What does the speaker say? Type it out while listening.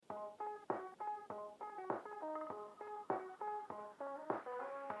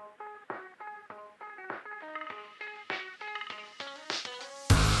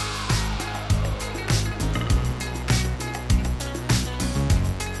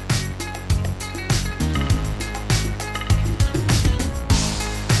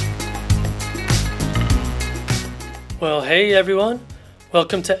Well, hey everyone.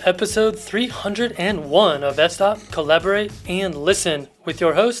 Welcome to episode 301 of F-Stop, Collaborate, and Listen with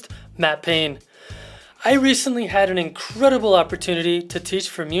your host, Matt Payne. I recently had an incredible opportunity to teach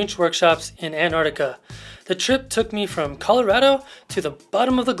for Munch workshops in Antarctica. The trip took me from Colorado to the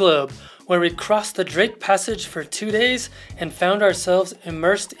bottom of the globe, where we crossed the Drake Passage for 2 days and found ourselves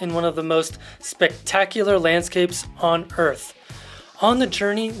immersed in one of the most spectacular landscapes on Earth. On the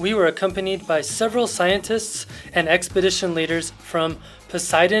journey, we were accompanied by several scientists and expedition leaders from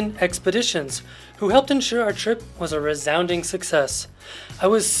Poseidon Expeditions, who helped ensure our trip was a resounding success. I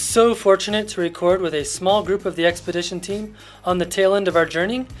was so fortunate to record with a small group of the expedition team on the tail end of our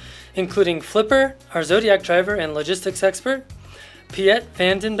journey, including Flipper, our Zodiac driver and logistics expert, Piet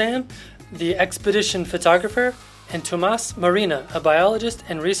van den Bam, the expedition photographer, and Tomas Marina, a biologist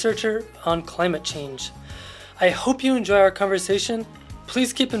and researcher on climate change. I hope you enjoy our conversation.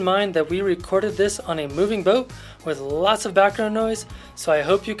 Please keep in mind that we recorded this on a moving boat with lots of background noise, so I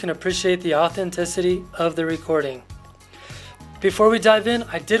hope you can appreciate the authenticity of the recording. Before we dive in,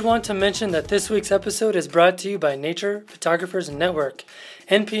 I did want to mention that this week's episode is brought to you by Nature Photographers Network.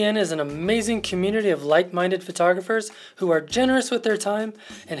 NPN is an amazing community of like-minded photographers who are generous with their time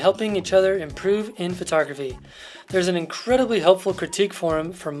and helping each other improve in photography. There's an incredibly helpful critique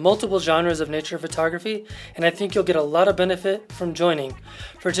forum for multiple genres of nature photography, and I think you'll get a lot of benefit from joining.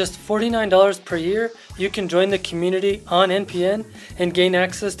 For just $49 per year, you can join the community on NPN and gain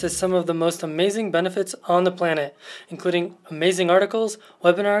access to some of the most amazing benefits on the planet, including amazing articles,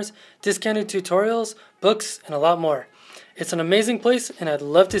 webinars, discounted tutorials, books, and a lot more. It's an amazing place, and I'd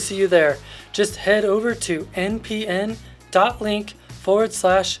love to see you there. Just head over to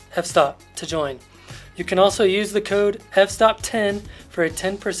npn.link/fstop to join. You can also use the code FSTOP10 for a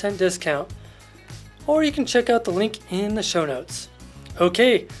 10% discount, or you can check out the link in the show notes.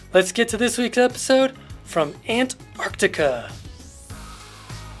 Okay, let's get to this week's episode from Antarctica.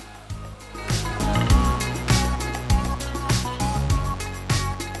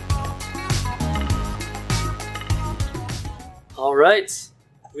 All right,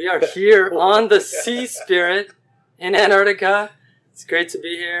 we are here on the Sea Spirit in Antarctica. It's great to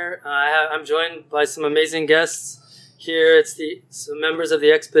be here. I'm joined by some amazing guests here. It's some members of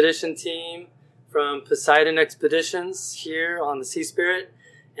the expedition team from Poseidon Expeditions here on the Sea Spirit.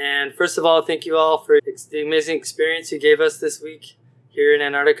 And first of all, thank you all for the amazing experience you gave us this week here in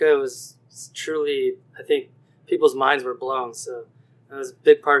Antarctica. It was truly, I think, people's minds were blown. So that was a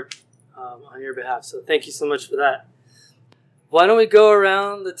big part on your behalf. So thank you so much for that. Why don't we go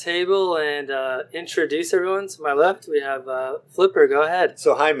around the table and introduce everyone? To my left, we have Flipper. Go ahead.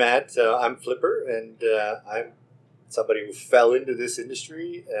 So, hi, Matt. I'm Flipper, and I'm somebody who fell into this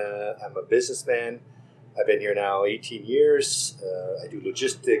industry. I'm a businessman. I've been here now 18 years. I do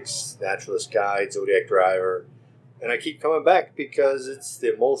logistics, naturalist guide, Zodiac driver, and I keep coming back because it's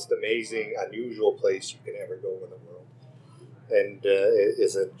the most amazing, unusual place you can ever go in the world. And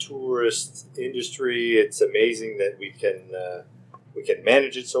as a tourist industry, it's amazing that we can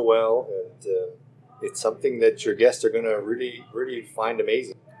manage it so well, and it's something that your guests are going to really, really find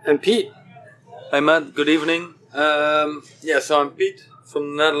amazing. And Pete. Hi Matt, good evening. So I'm Pete from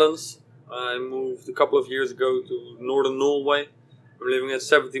the Netherlands. I moved a couple of years ago to northern Norway. I'm living at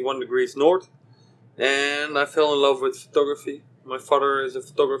 71 degrees north, and I fell in love with photography. My father is a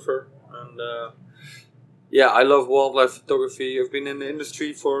photographer, and I love wildlife photography. I've been in the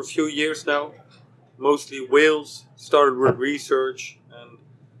industry for a few years now, mostly whales. Started with research, and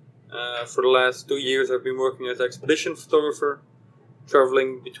for the last 2 years I've been working as expedition photographer,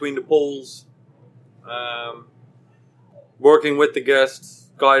 traveling between the poles, working with the guests,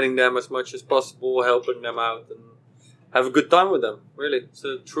 guiding them as much as possible, helping them out, and have a good time with them. Really, it's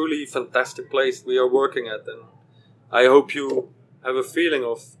a truly fantastic place we are working at, and I hope you have a feeling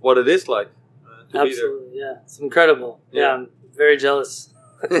of what it is like. Absolutely, yeah. It's incredible. Yeah, I'm very jealous.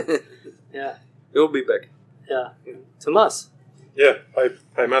 Yeah. You'll be back. Yeah. Tomas. Yeah,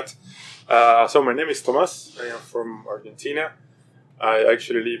 hi Matt. So my name is Tomas. I am from Argentina. I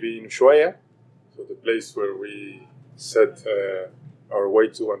actually live in Ushuaia, so the place where we set our way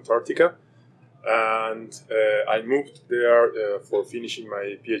to Antarctica. And I moved there for finishing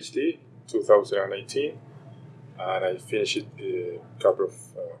my PhD in 2018. And I finished it a couple of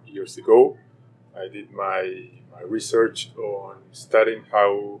years ago. I did my research on studying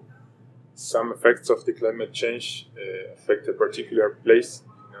how some effects of the climate change affect a particular place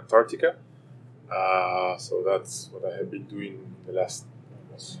in Antarctica. So that's what I have been doing the last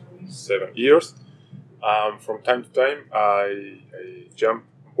almost 7 years. From time to time, I jump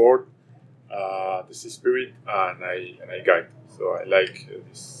on board the Sea Spirit and I guide. So I like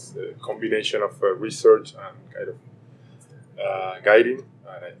this combination of research and kind of guiding,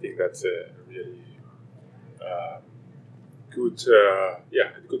 and I think that's a really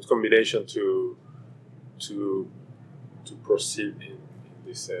good combination to proceed in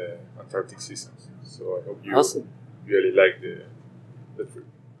this Antarctic seasons. So I hope you really like the trip.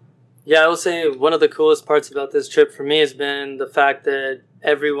 Yeah, I will say one of the coolest parts about this trip for me has been the fact that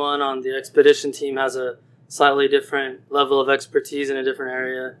everyone on the expedition team has a slightly different level of expertise in a different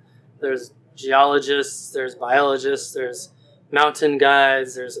area. There's geologists, there's biologists, there's mountain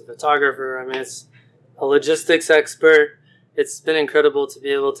guides, there's a photographer. I mean, it's a logistics expert. It's been incredible to be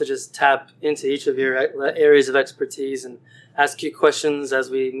able to just tap into each of your areas of expertise and ask you questions as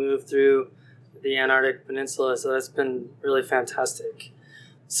we move through the Antarctic Peninsula. So that's been really fantastic.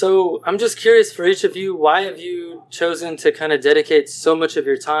 So I'm just curious for each of you, why have you chosen to kind of dedicate so much of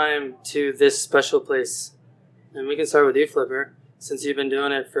your time to this special place? And we can start with you, Flipper, since you've been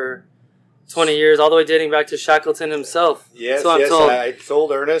doing it for 20 years, all the way dating back to Shackleton himself. Yes, so I'm told. I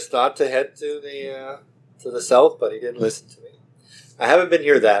told Ernest not to head to the south, but he didn't listen to me. I haven't been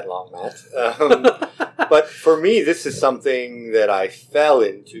here that long, Matt. But for me, this is something that I fell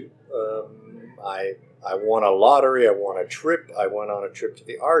into. I won a lottery. I won a trip. I went on a trip to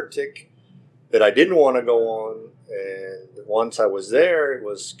the Arctic that I didn't want to go on. And once I was there, it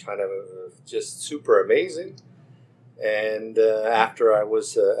was kind of just super amazing. And after I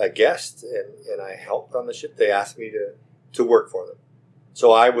was a guest and I helped on the ship, they asked me to work for them.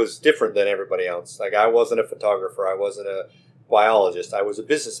 So I was different than everybody else. Like, I wasn't a photographer. I wasn't a biologist. I was a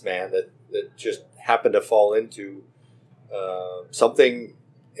businessman that just happened to fall into something.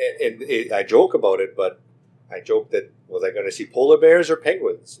 And I joke about it, but I joke that, was I going to see polar bears or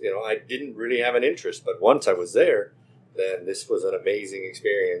penguins? You know, I didn't really have an interest. But once I was there, then this was an amazing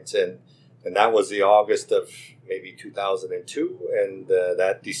experience. And that was the August of maybe 2002. And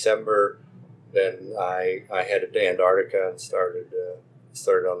that December, then I headed to Antarctica and started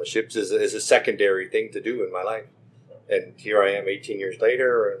on the ships as a secondary thing to do in my life. And here I am 18 years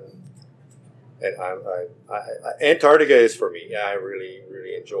later, and Antarctica is for me. Yeah, I really,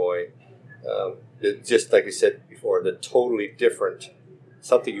 really enjoy. Just like I said before, the totally different,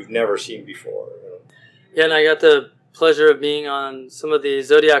 something you've never seen before. You know? Yeah, and I got the pleasure of being on some of the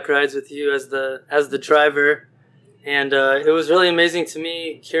Zodiac rides with you as the driver, and it was really amazing to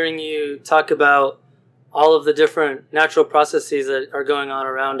me hearing you talk about all of the different natural processes that are going on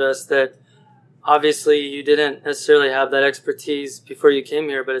around us that obviously you didn't necessarily have that expertise before you came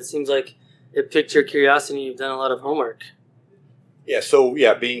here, but it seems like it piqued your curiosity and you've done a lot of homework. Yeah, so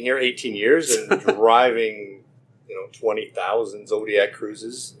being here 18 years and driving, 20,000 Zodiac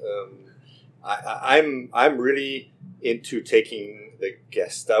cruises, I'm really into taking the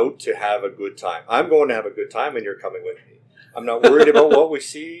guest out to have a good time. I'm going to have a good time and you're coming with me. I'm not worried about what we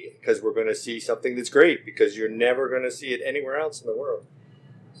see, because we're going to see something that's great, because you're never going to see it anywhere else in the world.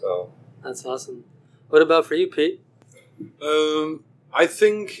 So that's awesome. What about for you, Pete? I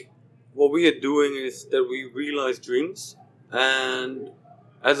think what we are doing is that we realize dreams. And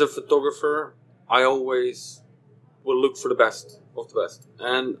as a photographer, I always will look for the best of the best.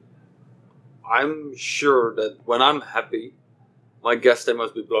 And I'm sure that when I'm happy, my guests, they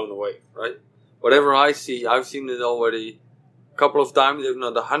must be blown away, right? Whatever I see, I've seen it already a couple of times, if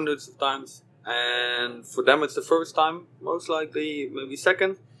not the hundreds of times. And for them, it's the first time, most likely, maybe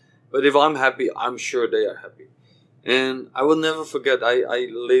second. But if I'm happy, I'm sure they are happy. And I will never forget, I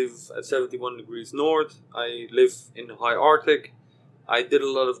live at 71 degrees north. I live in the high Arctic. I did a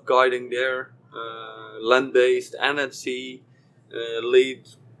lot of guiding there, land-based and at sea, lead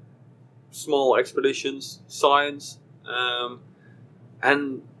small expeditions, science.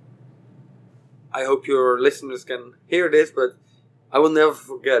 And I hope your listeners can hear this, but I will never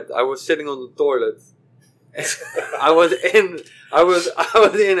forget, I was sitting on the toilet. I was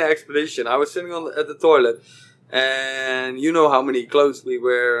in an expedition. I was sitting at the toilet. And you know how many clothes we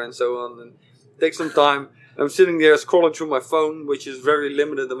wear and so on. And it takes some time. I'm sitting there scrolling through my phone, which is very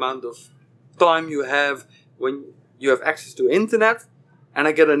limited amount of time you have when you have access to internet. And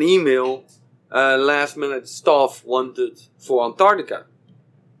I get an email, last minute staff wanted for Antarctica.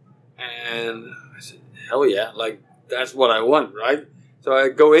 And I said, hell yeah, like that's what I want, right? So I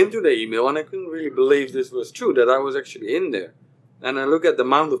go into the email and I couldn't really believe this was true, that I was actually in there. And I look at the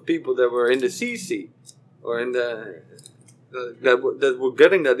amount of people that were in the CC. Or in that were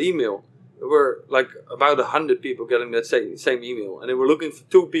getting that email. There were like about 100 people getting that same email, and they were looking for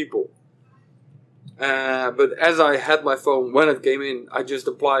 2 people. But as I had my phone when it came in, I just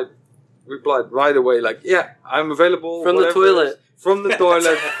replied right away, like, yeah, I'm available from the toilet. From the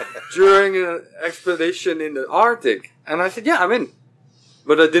toilet during an expedition in the Arctic, and I said, yeah, I'm in.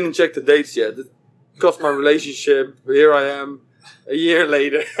 But I didn't check the dates yet. cost my relationship. Here I am, a year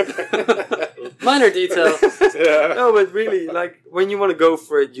later. Minor detail. Yeah. No, but really, like, when you want to go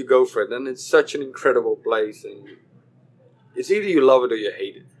for it, you go for it. And it's such an incredible place. And it's either you love it or you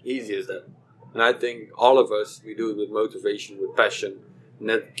hate it. Easy as that. And I think all of us, we do it with motivation, with passion. And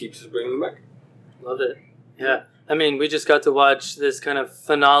that keeps us bringing back. Love it. Yeah. I mean, we just got to watch this kind of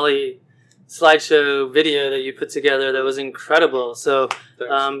finale slideshow video that you put together that was incredible. So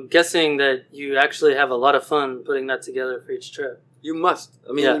I'm guessing that you actually have a lot of fun putting that together for each trip. You must.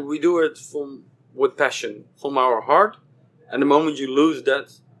 I mean, we do it with passion, from our heart. And the moment you lose that,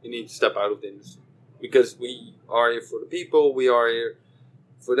 you need to step out of the industry. Because we are here for the people, we are here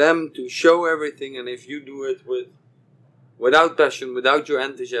for them to show everything. And if you do it without passion, without your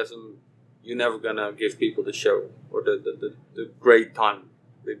enthusiasm, you're never going to give people the show or the great time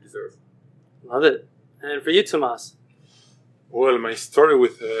they deserve. Love it. And for you, Tomas? Well, my story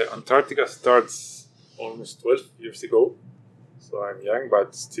with Antarctica starts almost 12 years ago. So I'm young,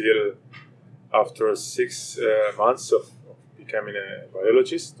 but still, after 6 months of becoming a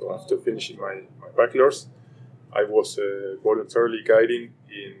biologist, or after finishing my bachelor's, I was voluntarily guiding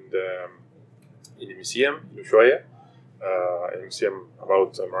in the museum in Ushuaia, a museum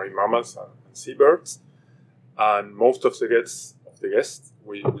about marine mammals and seabirds. And most of the guests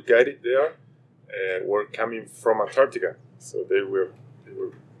we guided there were coming from Antarctica. So they were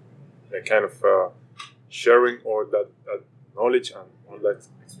kind of sharing all that knowledge and all that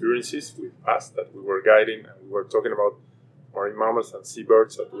experiences with us that we were guiding, and we were talking about marine mammals and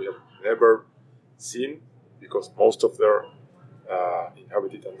seabirds that we have never seen because most of them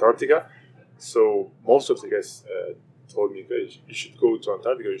inhabited Antarctica. So most of the guests told me that you should go to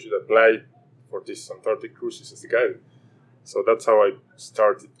Antarctica, you should apply for these Antarctic cruises as a guide. So that's how I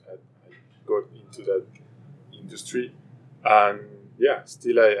started. I got into that industry, and yeah,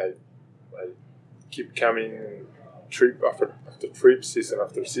 still I keep coming trip after trip, season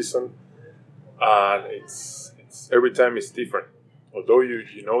after season, and it's every time it's different. Although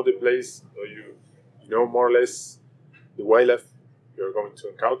you know the place, or you know more or less the wildlife you're going to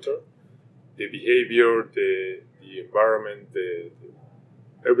encounter, the behavior, the environment,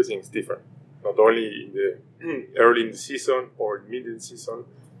 everything is different. Not only in the early in the season or in mid in the season,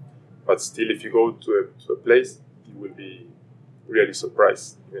 but still, if you go to a place, you will be really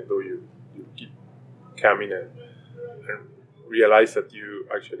surprised, even though you keep coming and realize that you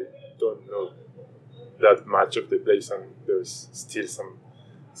actually don't know that much of the place, and there's still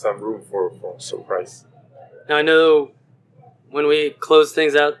some room for surprise. Now, I know when we closed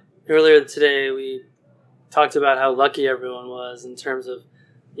things out earlier today, we talked about how lucky everyone was in terms of,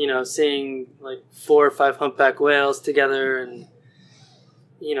 seeing like 4 or 5 humpback whales together, and,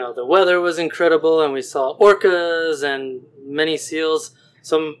 the weather was incredible, and we saw orcas and many seals.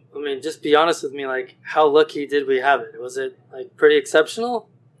 So, just be honest with me, like, how lucky did we have it? Was it, like, pretty exceptional?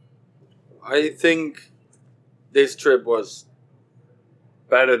 I think this trip was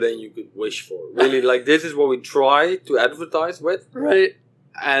better than you could wish for. Really, like, this is what we try to advertise with. Right.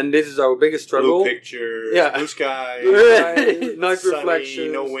 And this is our biggest struggle. Blue pictures, Yeah. blue sky, Nice sunny,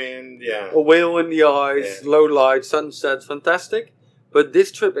 reflections, no wind, yeah. a whale in the eyes, low light, sunset, fantastic. But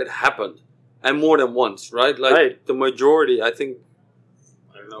this trip, it happened. And more than once, right? Like, the majority, I think,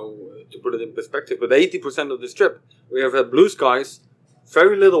 I don't know, to put it in perspective, but 80% of this trip, we have had blue skies,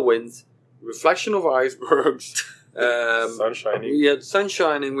 very little wind, reflection of icebergs, Sun shining. we had sun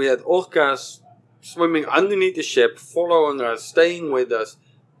shining, we had orcas swimming underneath the ship, following us, staying with us,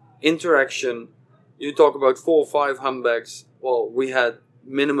 interaction. You talk about 4 or 5 humpbacks. Well, we had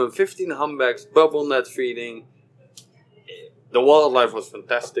minimum 15 humpbacks, bubble net feeding. The wildlife was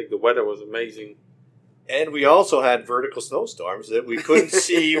fantastic. The weather was amazing. And we also had vertical snowstorms that we couldn't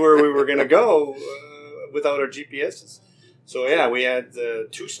see where we were going to go without our GPSs. So, yeah, we had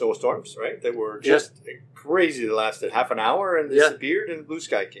 2 snowstorms, right, that were just crazy. They lasted half an hour and disappeared, and blue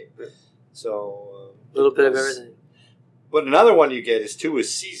sky came. So, a little bit of everything. But another one you get is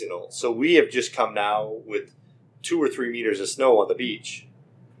seasonal. So we have just come now with 2 or 3 meters of snow on the beach,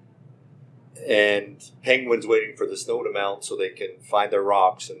 and penguins waiting for the snow to melt so they can find their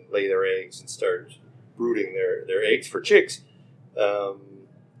rocks and lay their eggs and start brooding their eggs for chicks.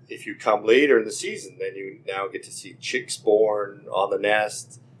 If you come later in the season, then you now get to see chicks born on the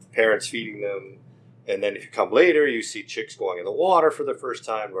nest, parents feeding them. And then if you come later, you see chicks going in the water for the first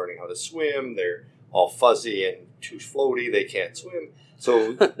time, learning how to swim. They're all fuzzy and too floaty. They can't swim.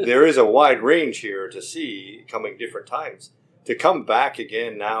 So there is a wide range here to see coming different times. To come back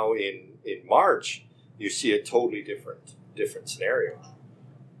again now in March, you see a totally different scenario.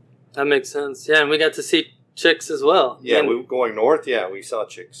 That makes sense. Yeah, and we got to see chicks as well. Yeah, we were going north. Yeah, we saw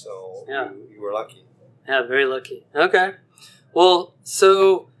chicks. So Yeah. you were lucky. Yeah, very lucky. Okay. Well,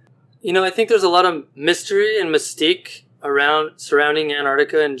 so, I think there's a lot of mystery and mystique surrounding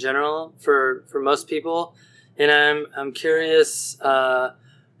Antarctica in general for most people. And I'm curious,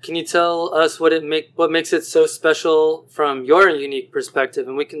 can you tell us what makes it so special from your unique perspective?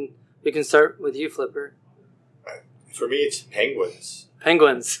 And we can start with you, Flipper. For me, it's penguins.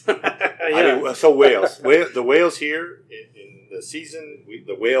 Penguins. Yeah. So whales. The whales here in the season,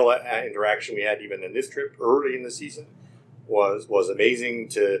 the whale interaction we had even in this trip early in the season was amazing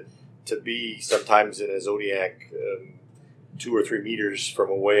to be sometimes in a zodiac 2 or 3 meters from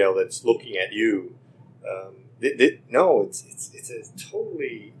a whale that's looking at you. It's a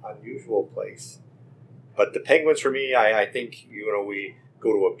totally unusual place. But the penguins for me, I think we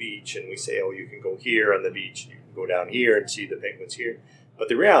go to a beach and we say, oh, you can go here on the beach, you can go down here and see the penguins here. But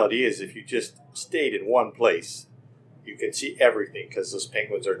the reality is, if you just stayed in one place, you can see everything because those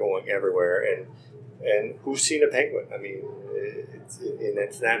penguins are going everywhere. And who's seen a penguin? I mean, it's in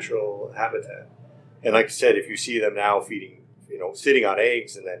its natural habitat. And like I said, if you see them now feeding, sitting on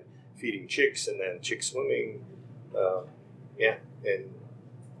eggs and then feeding chicks and then chicks swimming, and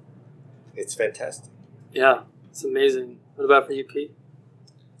it's fantastic. Yeah, it's amazing. What about for you, Pete?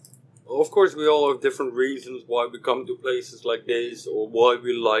 Of course, we all have different reasons why we come to places like this or why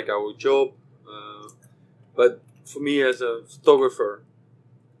we like our job. But for me as a photographer,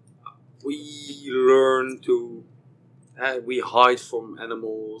 we learn to... we hide from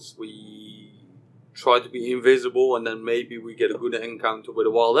animals, we try to be invisible, and then maybe we get a good encounter with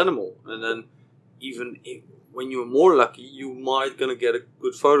a wild animal. And then when you're more lucky, you might gonna get a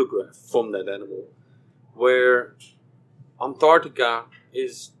good photograph from that animal. Where Antarctica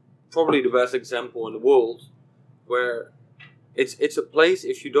is probably the best example in the world, where it's a place,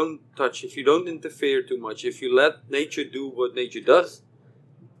 if you don't touch, if you don't interfere too much, if you let nature do what nature does,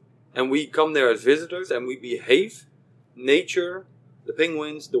 and we come there as visitors and we behave, nature, the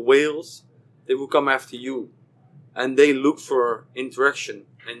penguins, the whales, they will come after you, and they look for interaction.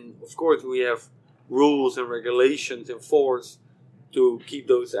 And of course we have rules and regulations in force to keep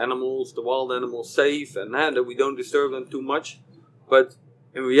those animals, the wild animals, safe, and that we don't disturb them too much. But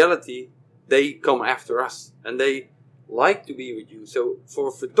in reality, they come after us, and they like to be with you. So for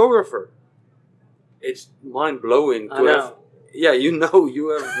a photographer, it's mind-blowing to have... Yeah, you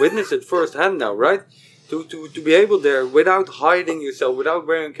have witnessed it firsthand now, right? To be able there without hiding yourself, without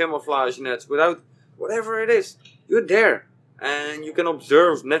wearing camouflage nets, without whatever it is, you're there. And you can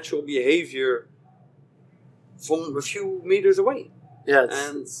observe natural behavior from a few meters away. Yeah,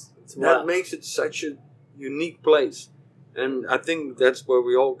 that makes it such a unique place. And I think that's where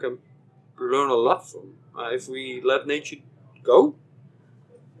we all can learn a lot from. If we let nature go,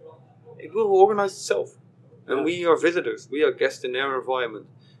 it will organize itself. And we are visitors. We are guests in their environment.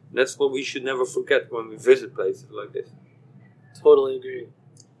 And that's what we should never forget when we visit places like this. Totally agree.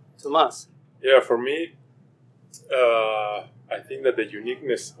 Tomas? Yeah, for me, I think that the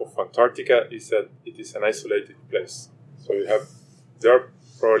uniqueness of Antarctica is that it is an isolated place. So there are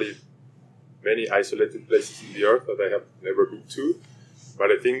probably many isolated places in the earth that I have never been to, but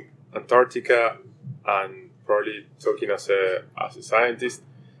I think Antarctica, and probably talking as a scientist,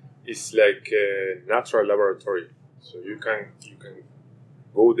 is like a natural laboratory. So you can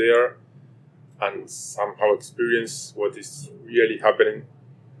go there and somehow experience what is really happening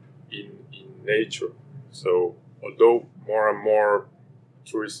in nature. So although more and more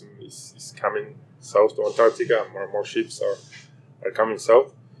tourism is coming south to Antarctica, and more ships are coming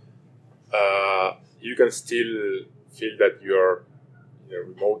south, you can still feel that you are in a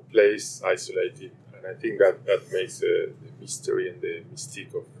remote place, isolated, and I think that makes the mystery and the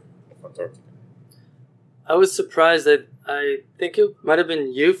mystique of Antarctica. I was surprised that I think it might have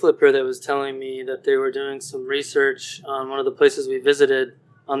been you, Flipper, that was telling me that they were doing some research on one of the places we visited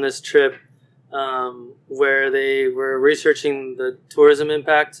on this trip, where they were researching the tourism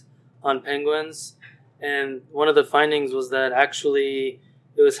impact on penguins. And one of the findings was that actually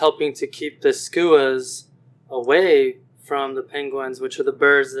it was helping to keep the skuas away from the penguins, which are the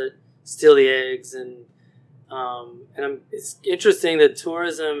birds that steal the eggs. And it's interesting that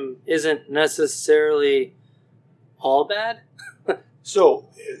tourism isn't necessarily all bad. So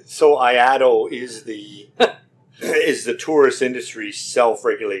IATO is the tourist industry's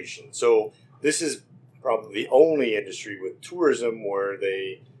self-regulation. So this is probably the only industry with tourism where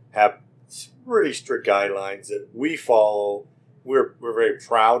they have really strict guidelines that we follow. We're very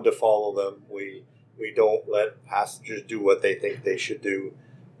proud to follow them. We don't let passengers do what they think they should do.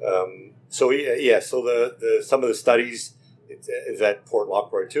 So the some of the studies is at Port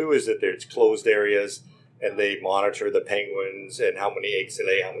Lockroy too, is that there's closed areas and they monitor the penguins and how many eggs they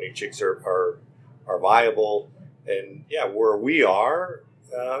lay, how many chicks are are viable. And yeah, where we are,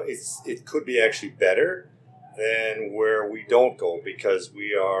 it could be actually better than where we don't go, because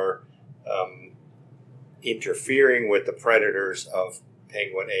we are interfering with the predators of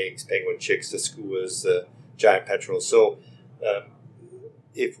penguin eggs, penguin chicks, the skuas, the giant petrels. So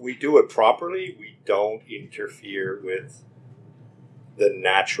if we do it properly, we don't interfere with the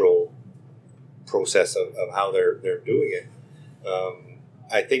natural process of how they're doing it.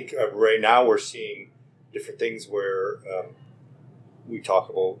 I think right now we're seeing different things where we talk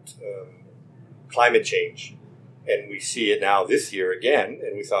about climate change, and we see it now this year again,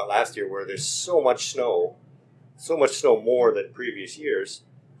 and we saw it last year, where there's so much snow more than previous years,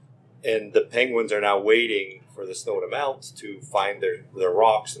 and the penguins are now waiting for the snow to melt to find their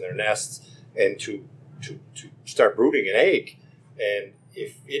rocks and their nests and to start brooding an egg. And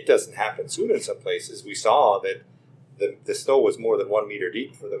if it doesn't happen soon in some places, we saw that the snow was more than 1 meter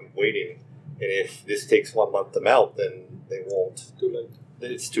deep for them waiting. And if this takes 1 month to melt, then they won't. Too late.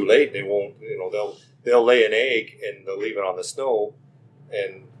 It's too late. They won't. They'll lay an egg and they'll leave it on the snow,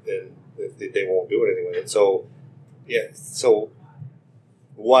 and then they won't do anything with it. So yeah. So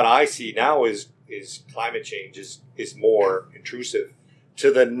what I see now is climate change is more intrusive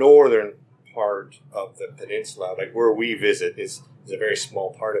to the northern part of the peninsula. Like where we visit is a very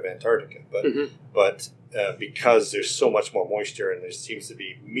small part of Antarctica, but because there's so much more moisture and there seems to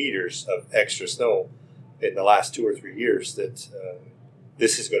be meters of extra snow in the last 2 or 3 years, that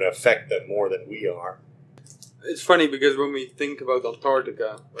this is going to affect them more than we are. It's funny because when we think about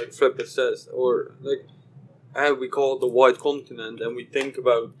Antarctica, like Flipper says, or like we call it the white continent, and we think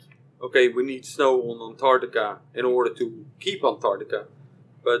about, okay, we need snow on Antarctica in order to keep Antarctica,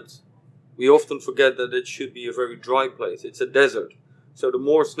 but we often forget that it should be a very dry place. It's a desert. So the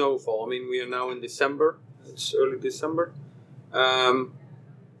more snowfall, I mean, we are now in December, it's early December,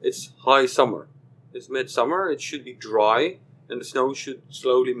 it's high summer, it's midsummer, it should be dry, and the snow should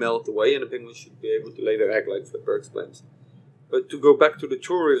slowly melt away, and the penguins should be able to lay their egg, like Flipper explains. But to go back to the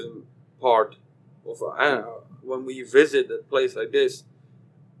tourism part of when we visit a place like this,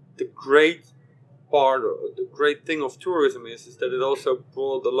 the great part, or the great thing of tourism is that it also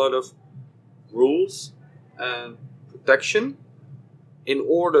brought a lot of rules and protection in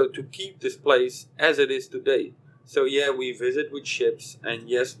order to keep this place as it is today. So yeah, we visit with ships, and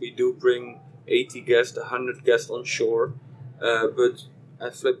yes, we do bring 80 guests, 100 guests on shore, but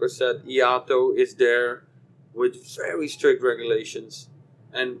as Flipper said, IATO is there with very strict regulations,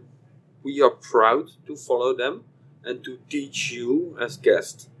 and we are proud to follow them and to teach you as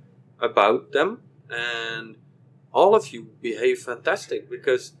guests about them, and all of you behave fantastic,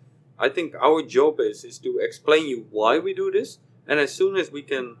 because I think our job is to explain you why we do this, and as soon as we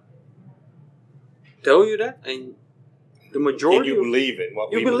can tell you that, and the majority you believe in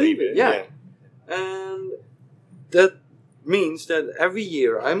what we believe in, yeah. And that means that every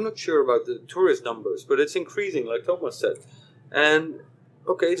year, I'm not sure about the tourist numbers, but it's increasing, like Thomas said, and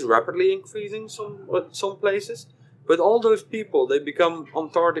okay, it's rapidly increasing some places, but all those people, they become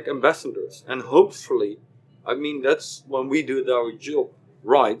Antarctic ambassadors, and hopefully, I mean, that's when we do our job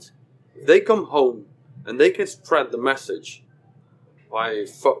right. They come home and they can spread the message by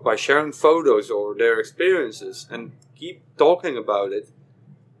sharing photos or their experiences and keep talking about it.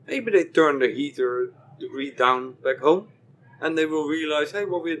 Maybe they turn the heater degree down back home, and they will realize, hey,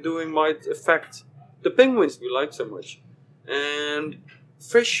 what we're doing might affect the penguins we like so much. And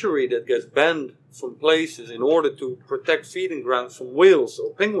fishery that gets banned from places in order to protect feeding grounds from whales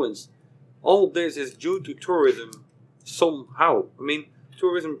or penguins. All this is due to tourism somehow. I mean,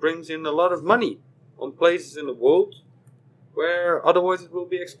 tourism brings in a lot of money on places in the world where otherwise it will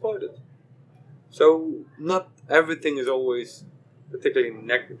be exploited. So not everything is always particularly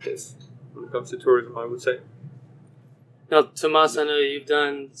negative when it comes to tourism, I would say. Now, Tomas, I know you've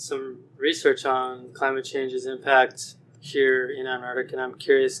done some research on climate change's impact here in Antarctica, and I'm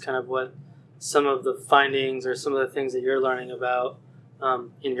curious kind of what some of the findings or some of the things that you're learning about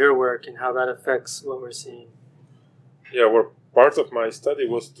in your work and how that affects what we're seeing. Yeah, well, part of my study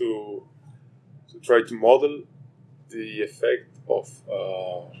was to try to model the effect of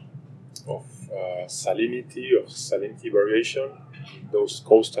salinity variation in those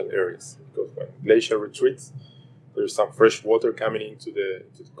coastal areas. Because when glacier retreats, there's some fresh water coming into the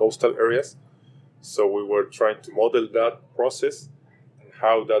coastal areas. So we were trying to model that process and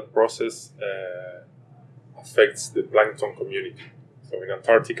how that process affects the plankton community. So in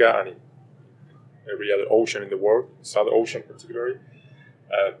Antarctica and in every other ocean in the world, South Ocean particularly,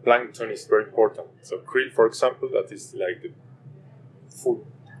 plankton is very important. So krill, for example, that is like the food.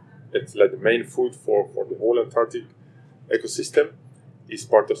 It's like the main food for the whole Antarctic ecosystem, is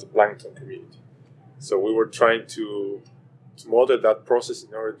part of the plankton community. So we were trying to model that process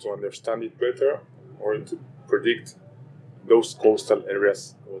in order to understand it better, in order to predict those coastal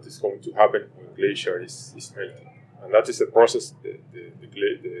areas, what is going to happen when glacier is melting. And that is the process, the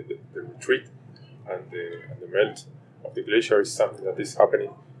retreat and the melt of the glacier is something that is happening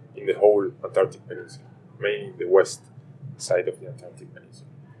in the whole Antarctic Peninsula, mainly the west side of the Antarctic Peninsula.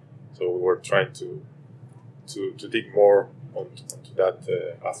 So we were trying to dig more onto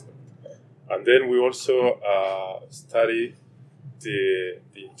that aspect. And then we also study the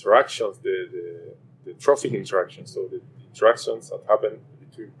interactions, the trophic interactions, so the interactions that happen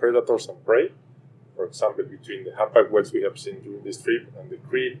between predators and prey. For example, between the humpback whales we have seen during this trip and the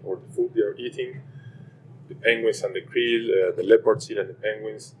krill, or the food they are eating, the penguins and the krill, the leopard seal and the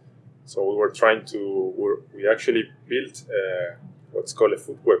penguins. So we were trying to, we actually built what's called a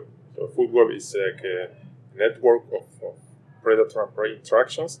food web. So a food web is like a network of predator and prey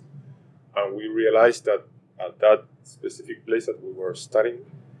interactions. And we realized that at that specific place that we were studying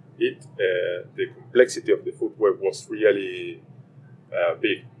it, the complexity of the food web was really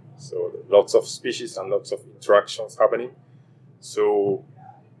big. So lots of species and lots of interactions happening. So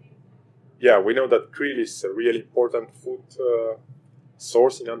yeah, we know that krill is a really important food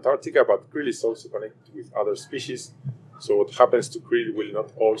source in Antarctica, but krill is also connected with other species. So what happens to krill will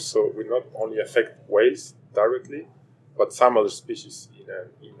not only affect whales directly, but some other species in an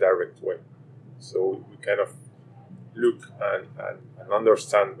indirect way. So we kind of look and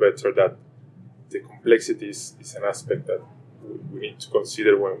understand better that the complexity is an aspect that we need to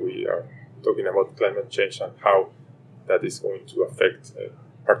consider when we are talking about climate change and how that is going to affect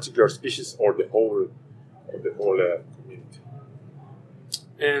particular species or the whole community.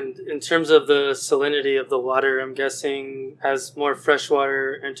 And in terms of the salinity of the water, I'm guessing as more fresh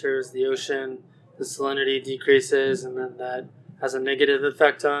water enters the ocean, the salinity decreases, and then that has a negative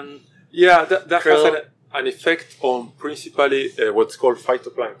effect on. Yeah, that has an effect on principally what's called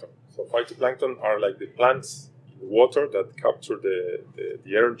phytoplankton. So phytoplankton are like the plants in the water that capture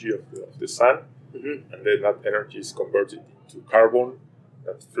the energy of the sun, Mm-hmm. and then that energy is converted into carbon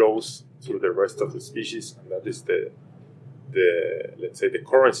that flows through the rest of the species, and that is the let's say the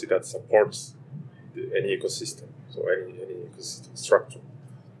currency that supports any ecosystem, so any ecosystem structure.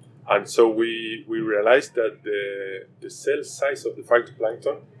 And so we realized that the cell size of the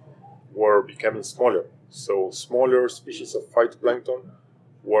phytoplankton were becoming smaller. So smaller species of phytoplankton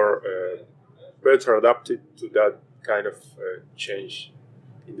were better adapted to that kind of change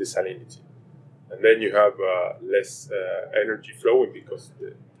in the salinity. And then you have less energy flowing because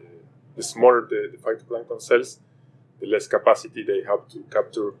the smaller the phytoplankton cells, the less capacity they have to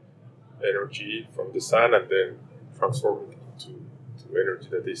capture energy from the sun and then transform it into energy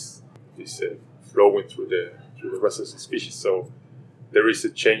that is flowing through the rest of the species. So there is a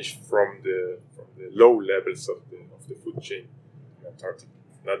change from the low levels of the food chain in Antarctica.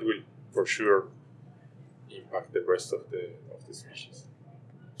 That will for sure impact the rest of the species.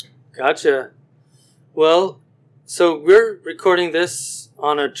 Gotcha. Well, so we're recording this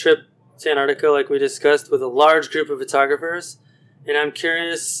on a trip to Antarctica, like we discussed, with a large group of photographers. And I'm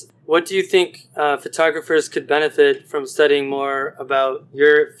curious, what do you think photographers could benefit from studying more about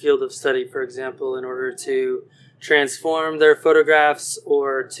your field of study, for example, in order to transform their photographs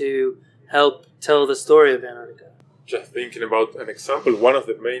or to help tell the story of Antarctica? Just thinking about an example, one of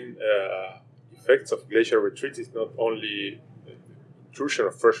the main effects of glacial retreat is not only the intrusion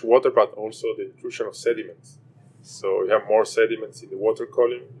of fresh water, but also the intrusion of sediments. So you have more sediments in the water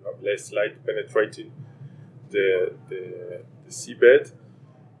column, you have less light penetrating the seabed,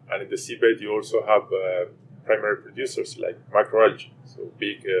 and in the seabed you also have primary producers like macroalgae, so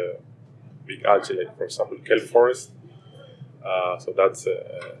big algae, like for example kelp forest. So that's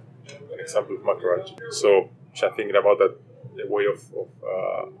an example of macroalgae. So just thinking about that, the way of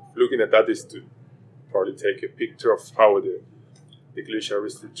looking at that is to probably take a picture of how the glacier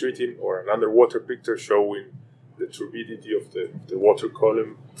is retreating, or an underwater picture showing the turbidity of the water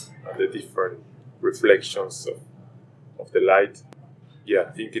column and the different reflections of the light. Yeah,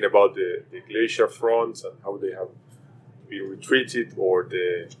 thinking about the glacier fronts and how they have been retreated, or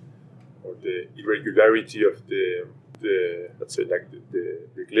the irregularity of the let's say like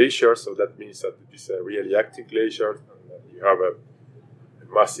the glacier. So that means that it is a really active glacier and that you have a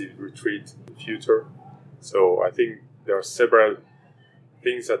massive retreat in the future. So I think there are several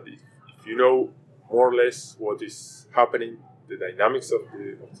things that if you know more or less what is happening, the dynamics of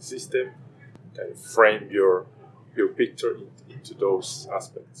the system, kind of frame your picture into those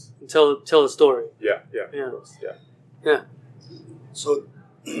aspects. Tell the story. Yeah. Yeah. Of course, yeah. Yeah. So,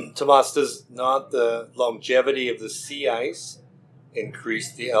 Tomas, does not the longevity of the sea ice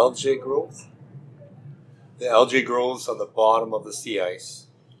increase the algae growth? The algae grows on the bottom of the sea ice.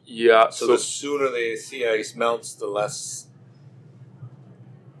 Yeah. So the sooner the sea ice melts, the less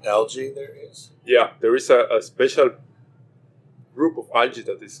algae there is. Yeah, there is a special group of algae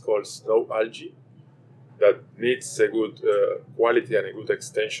that is called snow algae that needs a good quality and a good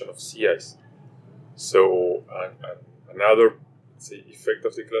extension of sea ice. So another effect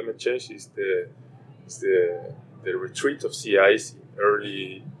of the climate change is the retreat of sea ice in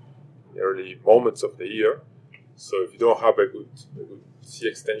early moments of the year. So if you don't have a good sea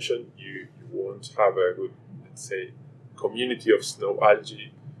extension, you won't have a good, let's say, community of snow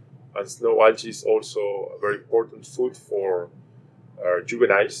algae. And snow algae is also a very important food for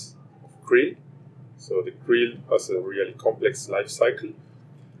juveniles of krill. So the krill has a really complex life cycle,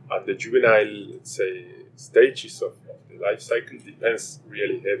 and the juvenile, let's say, stages of the life cycle depends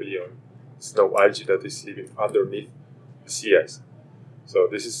really heavily on snow algae that is living underneath the sea ice. So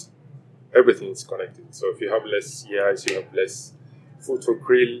this is, everything is connected. So if you have less sea ice, you have less food for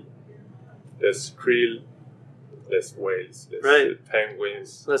krill, less whales, less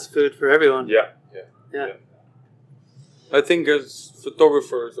penguins. Less food for everyone. Yeah. I think as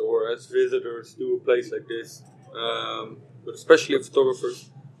photographers or as visitors to a place like this, but especially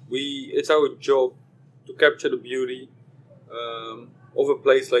photographers, it's our job to capture the beauty of a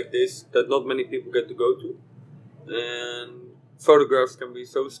place like this that not many people get to go to. And photographs can be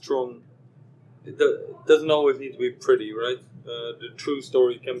so strong. It doesn't always need to be pretty, right? The true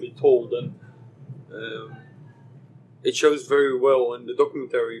story can be told, and it shows very well in the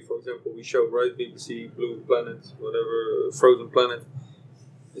documentary, for example, we showed, right, BBC, Blue Planet, whatever, Frozen Planet.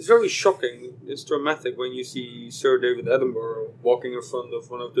 It's very shocking, it's dramatic when you see Sir David Attenborough walking in front of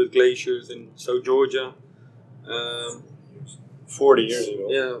one of the glaciers in South Georgia. 40 years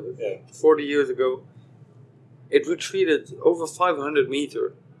ago. Yeah, 40 years ago. It retreated over 500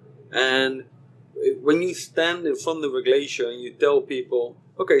 meters. And when you stand in front of a glacier and you tell people,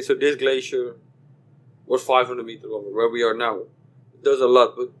 okay, so this glacier was 500 meters over where we are now. It does a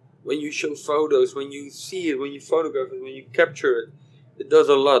lot, but when you show photos, when you see it, when you photograph it, when you capture it, it does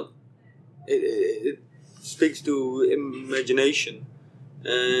a lot. It speaks to imagination.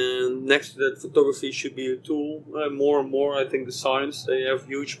 And next to that, photography should be a tool. More and more, I think the science, they have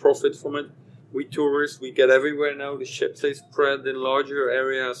huge profit from it. We tourists, we get everywhere now. The ships, they spread in larger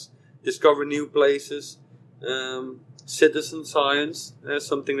areas, discover new places. Citizen science,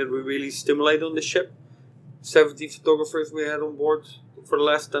 something that we really stimulate on the ship. 70 photographers we had on board for the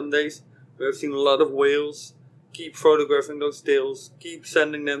last 10 days. We have seen a lot of whales. Keep photographing those tails. Keep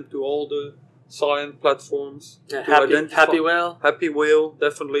sending them to all the science platforms. Yeah, to Happy Whale. Happy Whale,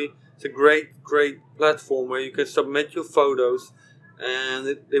 definitely. It's a great platform where you can submit your photos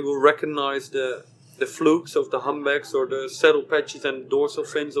and they will recognize the flukes of the humpbacks or the saddle patches and dorsal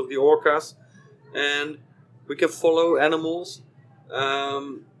fins of the orcas. And we can follow animals.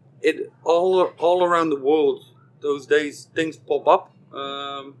 It all around the world those days things pop up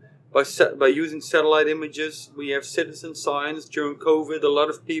by using satellite images. We have citizen science. During COVID, a lot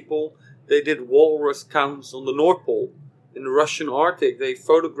of people, they did walrus counts on the North Pole in the Russian Arctic. They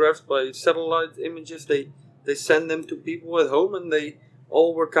photographed by satellite images. They send them to people at home, and they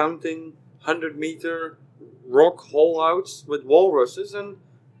all were counting 100-meter rock hole-outs with walruses, and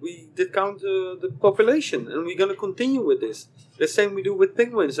we did count the population, and we're going to continue with this. The same we do with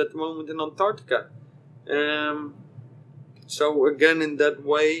penguins at the moment in Antarctica. So again, in that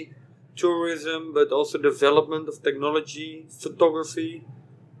way, tourism, but also development of technology, photography,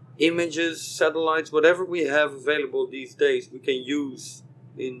 images, satellites, whatever we have available these days, we can use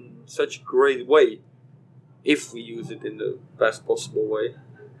in such a great way, if we use it in the best possible way.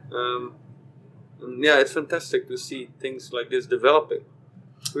 And yeah, it's fantastic to see things like this developing.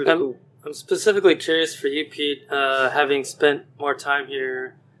 Really cool. I'm specifically curious for you, Pete, having spent more time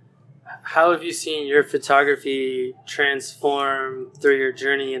here, how have you seen your photography transform through your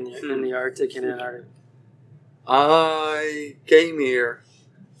journey in the Arctic and Antarctic? I came here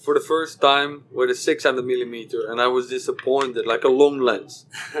for the first time with a 600mm, and I was disappointed, like a long lens.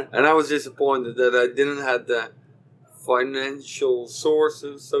 And I was disappointed that I didn't have the financial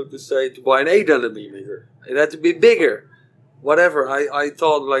sources, so to say, to buy an 800mm. It had to be bigger. Whatever, I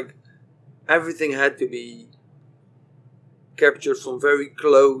thought like everything had to be captured from very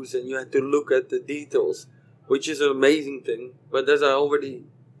close and you had to look at the details, which is an amazing thing. But as I already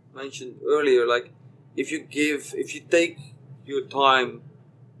mentioned earlier, like if you take your time,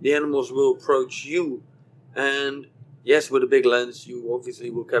 the animals will approach you. And yes, with a big lens, you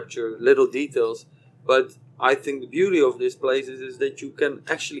obviously will capture little details. But I think the beauty of this place is that you can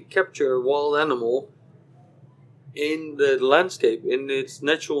actually capture a wild animal in the landscape, in its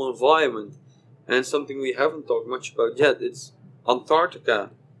natural environment. And something we haven't talked much about yet, it's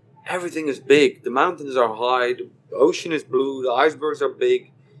Antarctica. Everything is big. The mountains are high, the ocean is blue, the icebergs are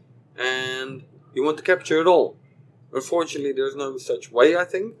big, and you want to capture it all. Unfortunately, there's no such way, I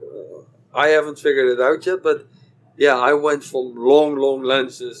think. I haven't figured it out yet, but yeah, I went from long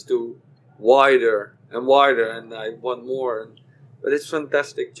lenses to wider, and I want more. But it's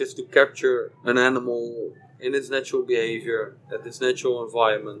fantastic just to capture an animal in its natural behavior, at its natural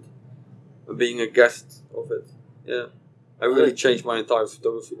environment, and being a guest of it. Yeah, I really changed my entire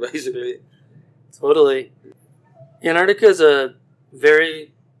photography, basically. Totally. Antarctica is a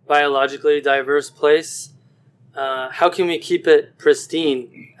very biologically diverse place. How can we keep it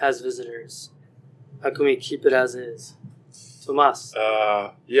pristine as visitors? How can we keep it as is? Tomas.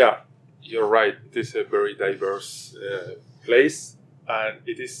 Yeah, you're right. It is a very diverse place, and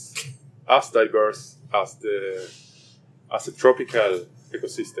it is as diverse as a tropical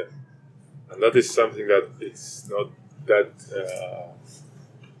ecosystem, and that is something that it's not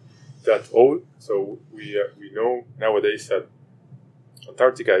that old. So we know nowadays that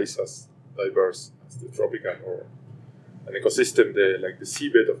Antarctica is as diverse as the tropical or an ecosystem. Like the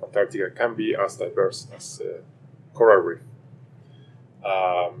seabed of Antarctica can be as diverse as coral reef.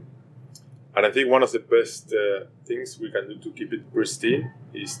 And I think one of the best things we can do to keep it pristine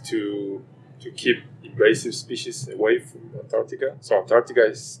is to keep invasive species away from Antarctica. So Antarctica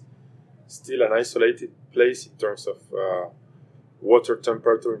is still an isolated place in terms of water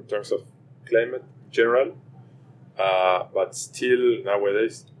temperature, in terms of climate in general. But still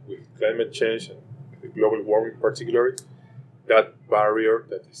nowadays, with climate change and the global warming particularly, that barrier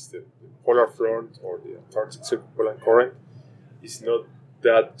that is the polar front or the Antarctic Circumpolar Current is not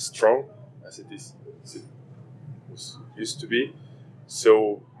that strong as it was used to be.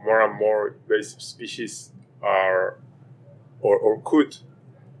 So more and more invasive species are or could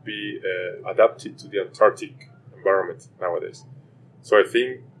be adapted to the Antarctic environment nowadays. So I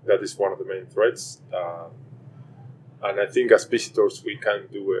think that is one of the main threats. And I think as visitors we can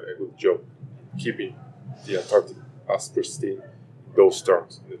do a good job keeping the Antarctic as pristine in those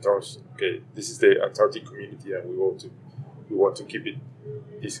terms. In the terms, okay, this is the Antarctic community and we want to keep it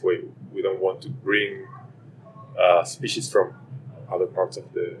this way. We don't want to bring species from other parts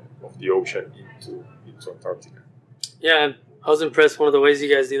of the ocean into Antarctica. Yeah, I was impressed. One of the ways you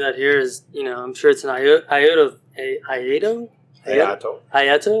guys do that here is, I'm sure it's an IATO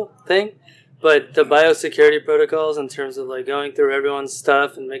thing, but the biosecurity protocols in terms of like going through everyone's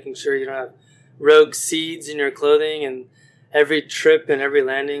stuff and making sure you don't have rogue seeds in your clothing, and every trip and every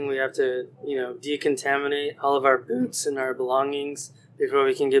landing we have to, decontaminate all of our boots and our belongings before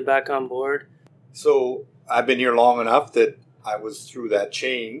we can get back on board. So I've been here long enough that I was through that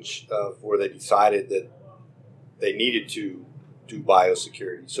change of where they decided that they needed to do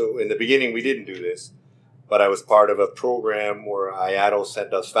biosecurity. So in the beginning, we didn't do this, but I was part of a program where IATO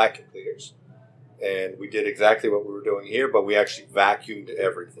sent us vacuum cleaners. And we did exactly what we were doing here, but we actually vacuumed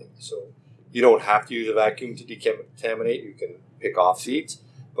everything. So you don't have to use a vacuum to decontaminate. You can pick off seeds,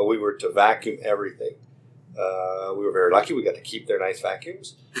 but we were to vacuum everything. We were very lucky. We got to keep their nice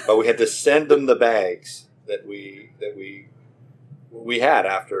vacuums, but we had to send them the bags that we had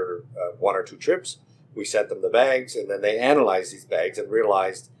after one or two trips. We sent them the bags, and then they analyzed these bags and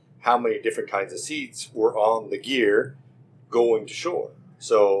realized how many different kinds of seeds were on the gear going to shore.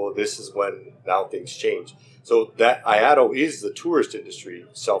 So this is when now things change. So that IATO is the tourist industry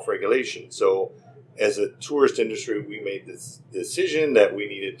self-regulation. So as a tourist industry, we made this decision that we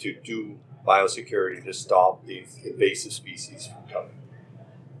needed to do biosecurity to stop these invasive species from coming.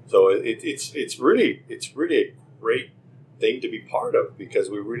 So it's really a great thing to be part of because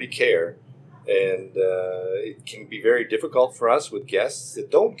we really care. And it can be very difficult for us with guests that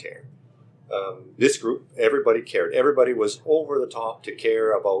don't care. This group, everybody cared. Everybody was over the top to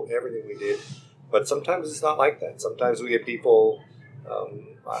care about everything we did. But sometimes it's not like that. Sometimes we get people,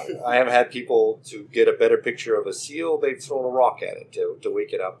 I have had people to get a better picture of a seal, they've thrown a rock at it to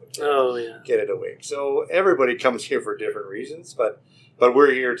wake it up and get it awake. So everybody comes here for different reasons, but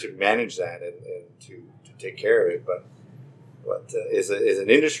we're here to manage that and to take care of it. But as an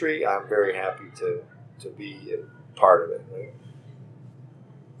industry, I'm very happy to be a part of it. Right?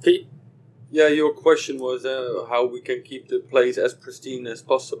 Pete? Yeah, your question was how we can keep the place as pristine as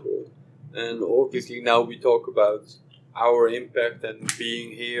possible. And obviously now we talk about our impact and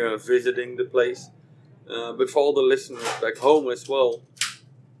being here and visiting the place. But for all the listeners back home as well,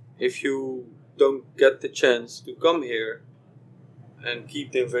 if you don't get the chance to come here and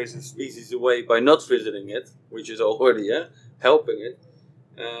keep the invasive species away by not visiting it, which is already helping it,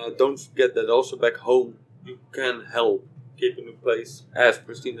 don't forget that also back home you can help keeping the place as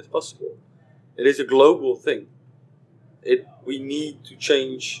pristine as possible. It is a global thing. We need to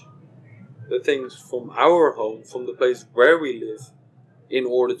change the things from our home, from the place where we live, in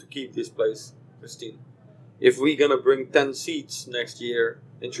order to keep this place pristine. If we're gonna bring 10 seats next year,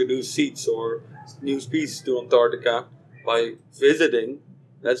 introduce seats or new species to Antarctica by visiting,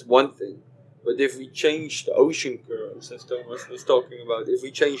 that's one thing. But if we change the ocean currents, as Thomas was talking about, if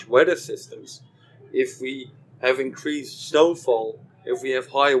we change weather systems, if we have increased snowfall, if we have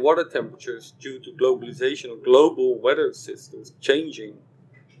high water temperatures due to globalization of global weather systems changing,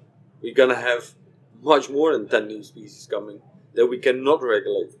 we're gonna have much more than 10 new species coming that we cannot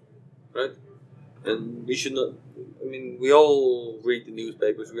regulate, right? And we should not, we all read the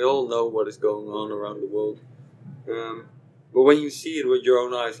newspapers, we all know what is going on around the world. But when you see it with your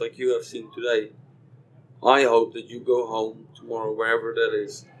own eyes, like you have seen today, I hope that you go home tomorrow, wherever that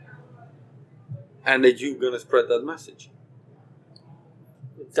is, and that you're going to spread that message.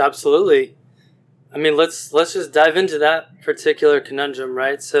 Absolutely. Let's just dive into that particular conundrum,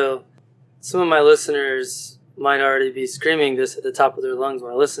 right? So some of my listeners might already be screaming this at the top of their lungs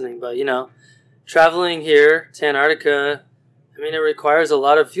while listening, but traveling here to Antarctica, it requires a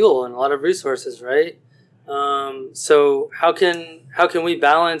lot of fuel and a lot of resources, right? So how can we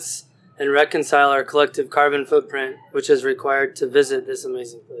balance and reconcile our collective carbon footprint, which is required to visit this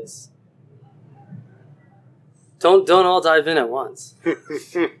amazing place? Don't all dive in at once.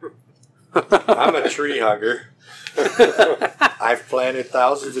 I'm a tree hugger. I've planted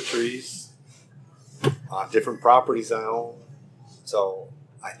thousands of trees on different properties I own. So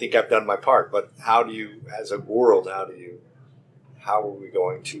I think I've done my part. But how do you, as a world, how are we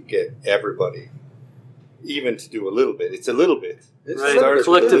going to get everybody even to do a little bit? It's a little bit. Right.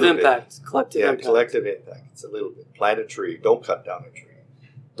 Collective impact. Collective impact. Collective impact. It's a little bit. Plant a tree. Don't cut down a tree.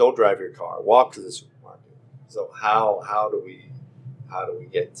 Don't drive your car. Walk to the supermarket. So how do we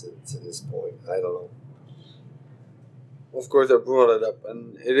get to this point? I don't know. Of course, I brought it up,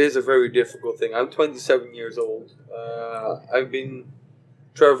 and it is a very difficult thing. I'm 27 years old. I've been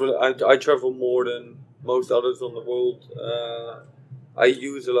traveling. I travel more than most others on the world. I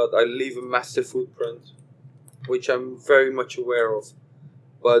use a lot. I leave a massive footprint, which I'm very much aware of.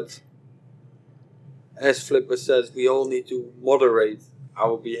 But as Flipper says, we all need to moderate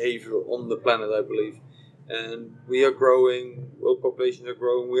our behavior on the planet, I believe. And we are growing, world populations are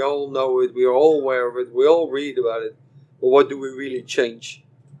growing, we all know it, we are all aware of it, we all read about it. But what do we really change?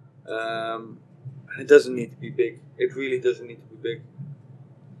 It doesn't need to be big. It really doesn't need to be big.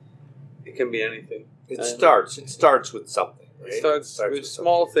 It can be anything. It starts with something. Right? It starts with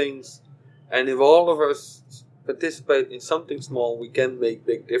small things. And if all of us participate in something small, we can make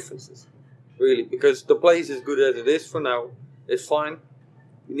big differences. Really. Because the place is good as it is for now. It's fine.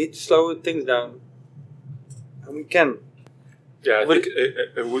 We need to slow things down. And we can. Yeah, I think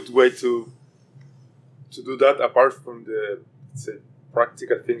a good way to do that, apart from the, let's say,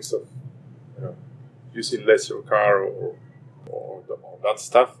 practical things of using less your car or that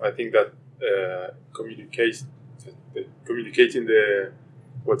stuff, I think that communicating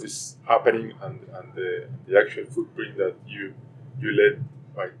what is happening and the actual footprint that you led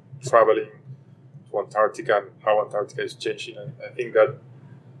by traveling to Antarctica and how Antarctica is changing. And I think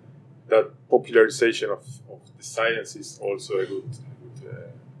that popularization of the science is also a good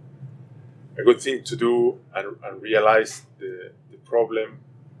thing to do, and realize the problem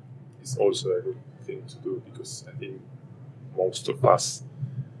is also a good thing to do, because I think most of us,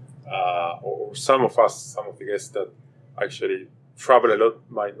 or some of the guests that actually travel a lot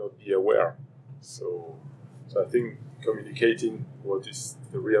might not be aware. So I think communicating what is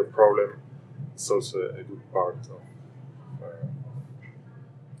the real problem is also a good part of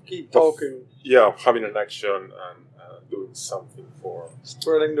keep talking. Having an action and doing something for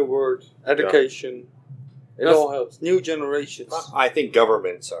spreading the word, education. It all helps. New generations. I think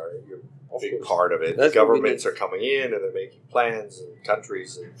governments are a big part of it. That's governments are coming in and they're making plans, and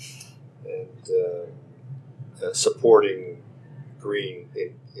countries and supporting green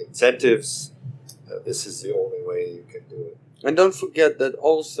incentives. This is the only way you can do it. And don't forget that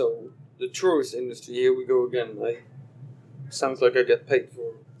also the tourist industry. Here we go again. Sounds like I get paid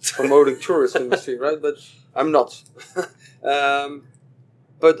for promoting tourist industry, right? But I'm not.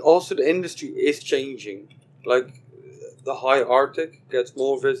 But also the industry is changing. Like the high Arctic gets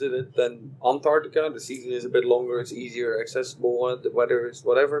more visited than Antarctica. The season is a bit longer. It's easier accessible. The weather is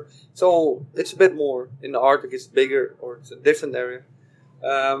whatever. So it's a bit more. In the Arctic it's bigger, or it's a different area.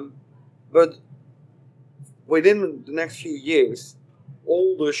 But within the next few years,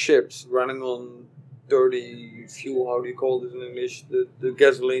 all the ships running on dirty fuel. How do you call this in English? The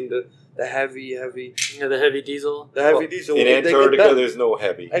gasoline, the heavy. Yeah, the heavy diesel. The heavy diesel. In they get Antarctica, that. there's no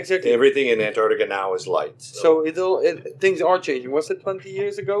heavy. Exactly. Everything in Antarctica now is light. So things are changing. Was it 20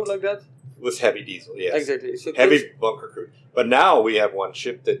 years ago like that? with heavy diesel, yes. Exactly. So Heavy bunker crude. But now we have one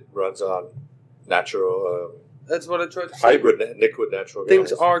ship that runs on natural that's what I tried to say. liquid natural gas.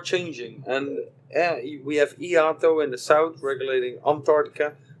 Things are changing, and we have IATO in the south regulating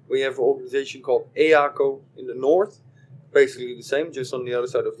Antarctica. We have an organization called EACO in the north, basically the same, just on the other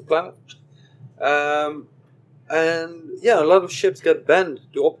side of the planet. And yeah, a lot of ships get banned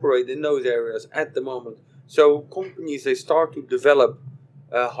to operate in those areas at the moment. So companies, they start to develop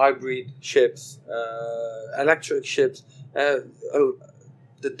hybrid ships, electric ships,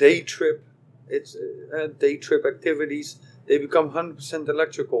 the day trip. It's day trip activities. They become 100%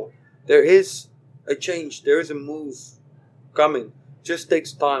 electrical. There is a change. There is a move coming. Just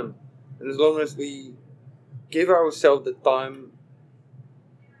takes time, and as long as we give ourselves the time,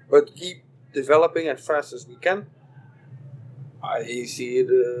 but keep developing as fast as we can, I see it.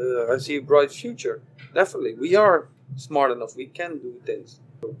 I see a bright future. Definitely, we are smart enough. We can do things.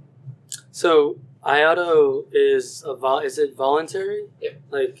 So IATO is is it voluntary? Yeah.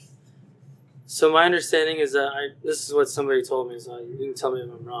 So my understanding is that this is what somebody told me. So you can tell me if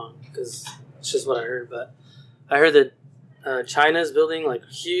I'm wrong because it's just what I heard. But I heard that China is building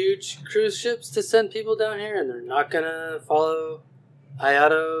huge cruise ships to send people down here, and they're not gonna follow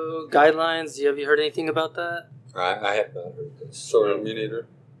IATO guidelines. Have you heard anything about that? I have not heard this. Sorry, me neither.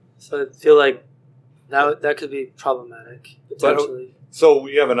 So I feel like that could be problematic potentially. So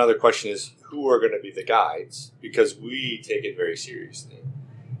we have another question: is who are going to be the guides? Because we take it very seriously.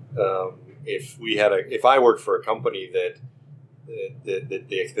 If I worked for a company that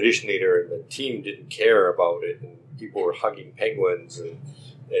the expedition leader and the team didn't care about it, and people were hugging penguins and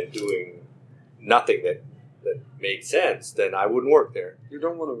doing nothing that made sense, then I wouldn't work there. You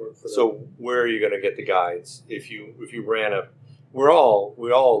don't want to work for them. So where are you going to get the guides? If you ran we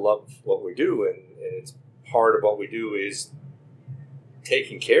all love what we do, and it's part of what we do is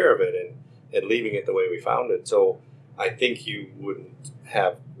taking care of it and leaving it the way we found it. So I think you wouldn't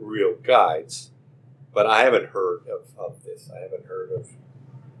have real guides, but I haven't heard of this. I haven't heard of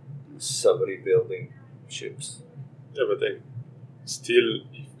somebody building ships. Yeah, but then still,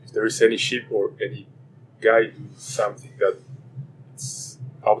 if there is any ship or any guy do something that's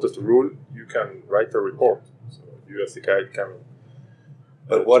out of the rule, you can write a report. So you as the guide can.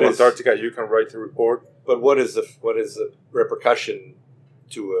 But what is Antarctica? You can write a report. But what is the repercussion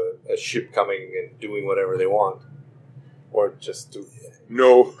to a ship coming and doing whatever they want? Or just to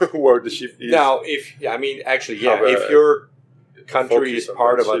know where the ship is. Now, if your country is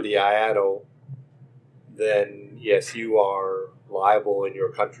part of the IATO, then yes, you are liable in your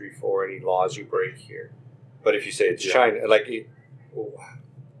country for any laws you break here. But if you say it's China, it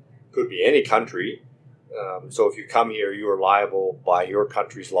could be any country. So if you come here, you are liable by your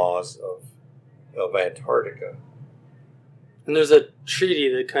country's laws of Antarctica. And there's a treaty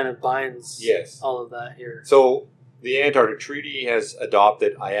that kind of binds all of that here. So the Antarctic Treaty has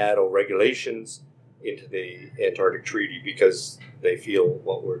adopted IATO regulations into the Antarctic Treaty because they feel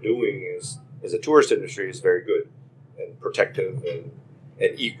what we're doing as a tourist industry is very good and protective and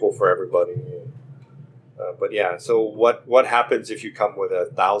equal for everybody. But yeah, so what happens if you come with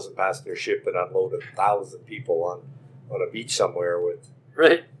 1,000 passenger ship and unload 1,000 people on a beach somewhere with?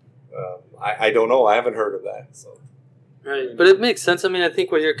 Right. I don't know. I haven't heard of that. So. Right, but it makes sense. I mean, I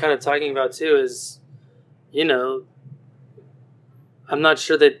think what you're kind of talking about too is, I'm not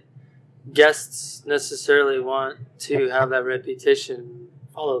sure that guests necessarily want to have that reputation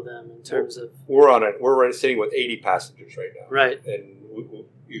follow them in terms of. We're sitting with 80 passengers right now. Right, and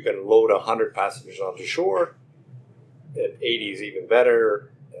you can load 100 passengers onto shore. And 80 is even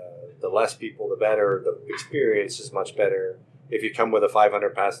better. The less people, the better. The experience is much better. If you come with a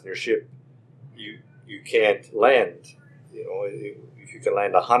 500 passenger ship, you can't land. If you can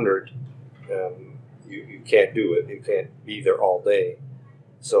land 100, you can't do it. You can't be there all day.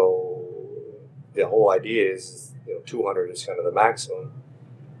 So the whole idea is 200 is kind of the maximum,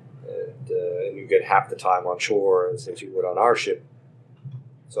 and you get half the time on shore as you would on our ship.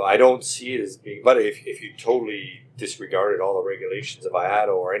 So I don't see it as being. But if you totally disregarded all the regulations of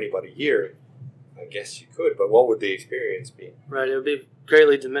IATO or anybody here, I guess you could. But what would the experience be? Right, it would be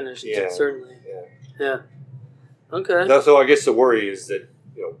greatly diminished. Yeah, certainly. Yeah. Okay. So I guess the worry is that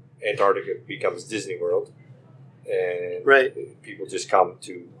Antarctica becomes Disney World, and people just come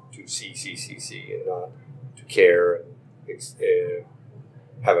to see and not to care and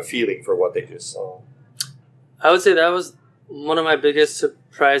have a feeling for what they just saw. I would say that was one of my biggest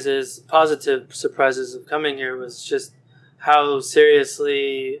surprises, positive surprises of coming here was just how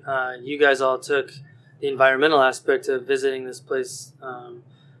seriously you guys all took the environmental aspect of visiting this place.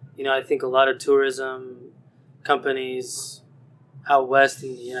 I think a lot of tourism companies out west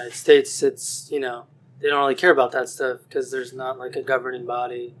in the United States, they don't really care about that stuff because there's not like a governing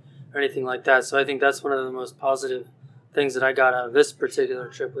body or anything like that. So I think that's one of the most positive things that I got out of this particular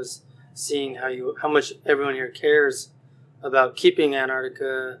trip was seeing how much everyone here cares about keeping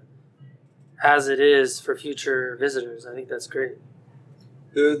Antarctica as it is for future visitors. I think that's great.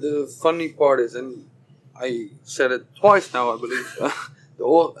 The funny part is, and I said it twice now, I believe.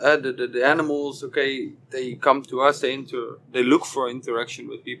 The animals, okay, they come to us. They look for interaction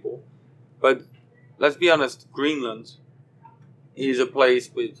with people, but let's be honest. Greenland is a place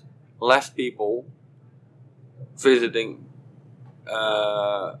with less people visiting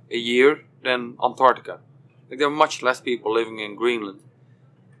a year than Antarctica. Like there are much less people living in Greenland.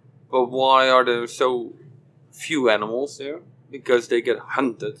 But why are there so few animals there? Because they get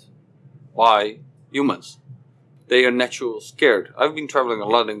hunted by humans. They are naturally scared. I've been traveling a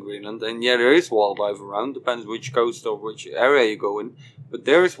lot in Greenland, and yeah, there is wildlife around. Depends which coast or which area you go in. But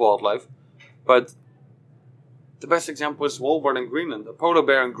there is wildlife. But the best example is Svalbard in Greenland. A polar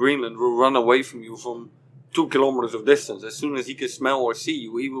bear in Greenland will run away from you from 2 kilometers of distance. As soon as he can smell or see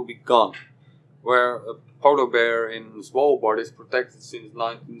you, he will be gone. Where a polar bear in Svalbard is protected since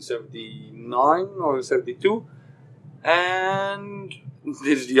 1979 or 72. And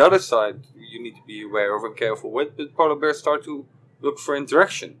this is the other side you need to be aware of and careful with. But polar bears start to look for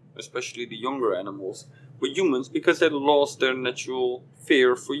interaction, especially the younger animals, with humans because they lost their natural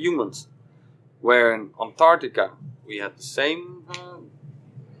fear for humans. Where in Antarctica we had the same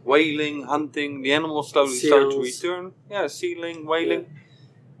whaling, hunting, the animals slowly start to return. Yeah, sealing, whaling.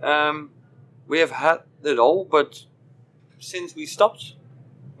 Yeah. We have had it all, but since we stopped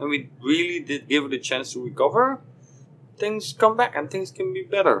and we really did give it a chance to recover, things come back and things can be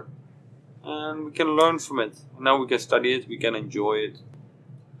better. And we can learn from it. And now we can study it, we can enjoy it.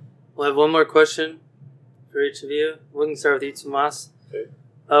 We'll have one more question for each of you. We can start with you, Tomas. Okay.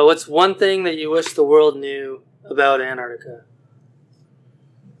 What's one thing that you wish the world knew about Antarctica?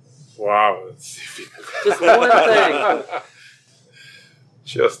 Wow, that's difficult. Just one thing.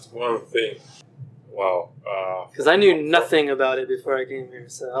 Just one thing. Wow. Because I knew nothing about it before I came here,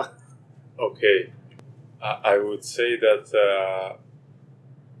 so... Okay. I would say that,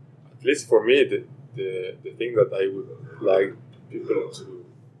 at least for me, the thing that I would like people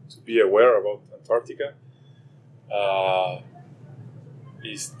to be aware about Antarctica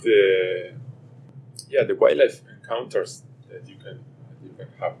is the wildlife encounters that you can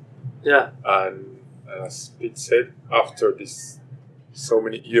have. Yeah. And as Pete said, after this so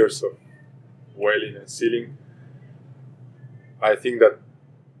many years of whaling and sealing, I think that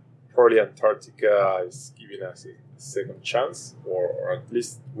probably Antarctica is giving us a second chance, or at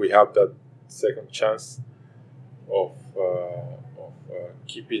least we have that second chance of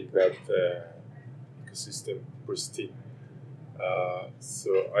keeping that ecosystem pristine.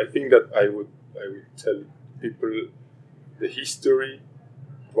 So I think that I would tell people the history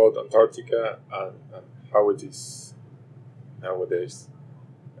about Antarctica and how it is nowadays.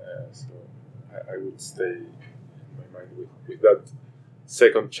 So I would stay in my mind with that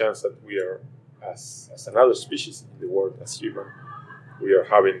second chance that we are, as another species in the world, as human, we are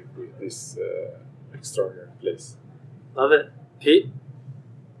having with this extraordinary place. Love it. Pete?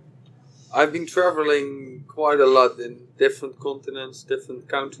 I've been traveling quite a lot in different continents, different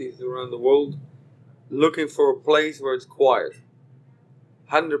countries around the world, looking for a place where it's quiet,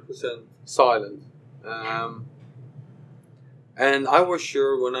 100% silent. And I was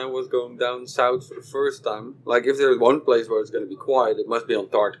sure when I was going down south for the first time, like if there's one place where it's going to be quiet, it must be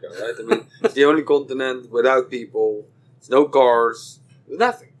Antarctica, right? I mean, it's the only continent without people, there's no cars, there's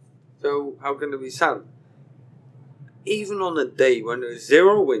nothing. So how can there be sound? Even on a day when there's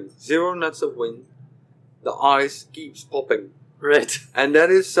zero wind, 0 knots of wind, the ice keeps popping. Right. And that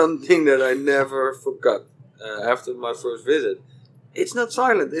is something that I never forgot after my first visit. It's not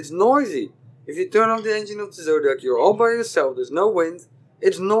silent, it's noisy. If you turn off the engine of the Zodiac, you're all by yourself, there's no wind,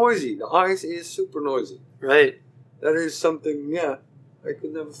 it's noisy. The ice is super noisy. Right. That is something, I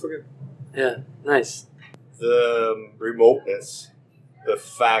could never forget. Yeah, nice. The remoteness, the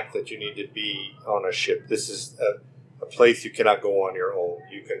fact that you need to be on a ship. This is a place you cannot go on your own.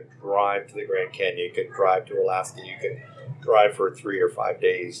 You can drive to the Grand Canyon, you can drive to Alaska, you can drive for 3 or 5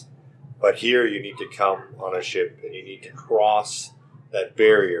 days. But here you need to come on a ship and you need to cross that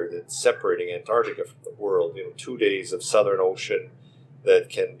barrier that's separating Antarctica from the world. 2 days of Southern Ocean that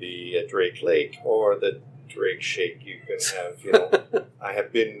can be at Drake Lake, or that drake, shake. You can have, I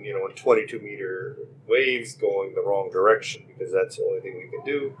have been, in 22-meter waves going the wrong direction because that's the only thing we can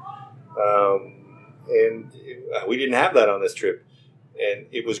do. We didn't have that on this trip. And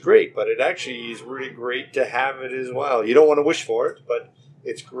it was great, but it actually is really great to have it as well. You don't want to wish for it, but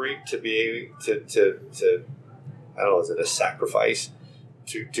it's great to be able to I don't know, is it a sacrifice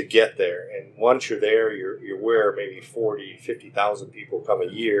to get there? And once you're there, you're where maybe 40, 50,000 people come a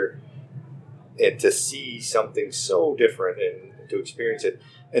year, and to see something so different and to experience it.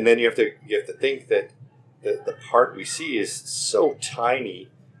 And then you have to think that the part we see is so tiny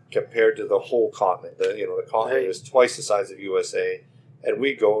compared to the whole continent. The continent is twice the size of USA. And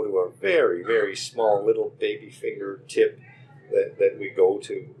we go to a very, very small little baby finger tip that we go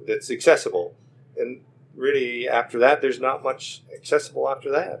to that's accessible. And really, after that, there's not much accessible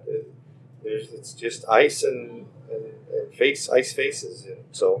after that. It's just ice and ice faces. And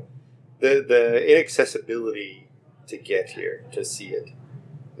so the inaccessibility to get here, to see it,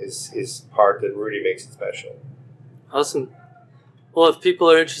 is part that really makes it special. Awesome. Well, if people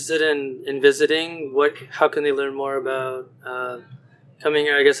are interested in visiting, how can they learn more about coming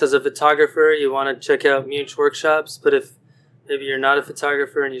here? I guess as a photographer, you want to check out Munch workshops, but if maybe you're not a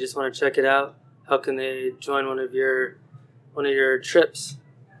photographer and you just want to check it out, how can they join one of your trips?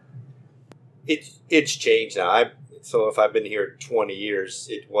 It's changed now. So if I've been here 20 years,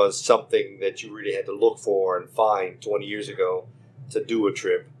 it was something that you really had to look for and find 20 years ago to do a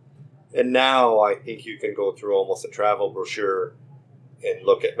trip. And now I think you can go through almost a travel brochure and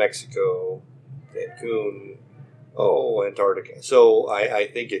look at Mexico, Cancun, Antarctica. So I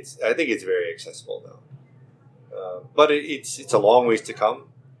think it's very accessible now. But it's a long ways to come.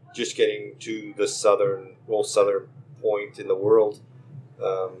 Just getting to the most southern point in the world,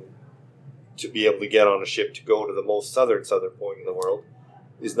 to be able to get on a ship to go to the most southern point in the world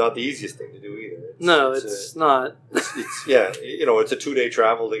is not the easiest thing to do either. It's not. It's a 2-day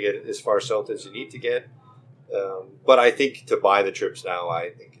travel to get as far south as you need to get. But I think to buy the trips now,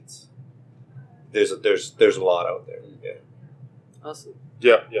 I think there's a lot out there. Yeah. Awesome.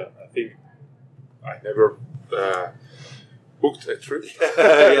 Yeah. I think I never booked a trip,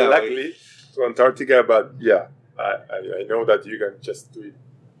 luckily, to Antarctica. But yeah, I know that you can just do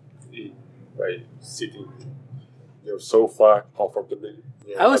it by sitting in your sofa comfortably.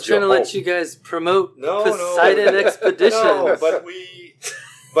 Yeah. I was trying to let you guys promote Poseidon Expeditions. No,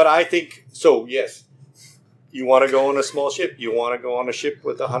 but I think so. Yes, you want to go on a small ship. You want to go on a ship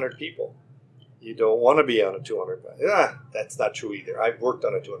with 100 people. You don't want to be on a 200. That's not true either. I've worked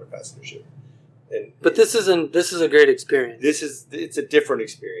on a 200 passenger ship. But this is a great experience. It's a different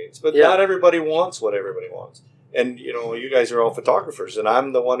experience. But not everybody wants what everybody wants. And you guys are all photographers, and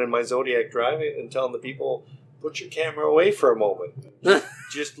I'm the one in my Zodiac driving and telling the people, put your camera away for a moment.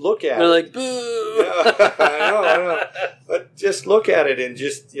 Just look at it. They're like, boo! Yeah, I know. But just look at it and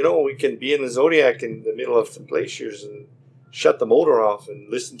just, we can be in the Zodiac in the middle of some glaciers and shut the motor off and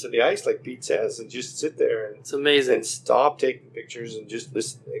listen to the ice like Pete says and just sit there. And it's amazing. And stop taking pictures and just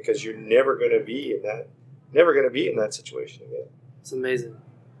listen, because you're never going to be in that situation again. It's amazing.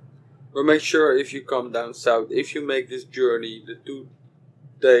 But make sure if you come down south, if you make this journey, the 2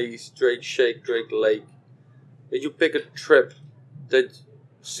 days, Drake Lake, that you pick a trip that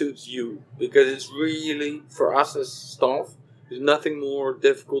suits you, because it's really, for us as staff, there's nothing more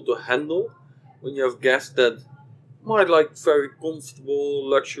difficult to handle when you have guests that might like very comfortable,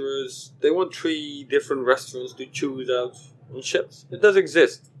 luxurious. They want 3 different restaurants to choose out on ships. It does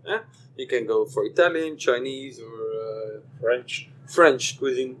exist. You can go for Italian, Chinese, or French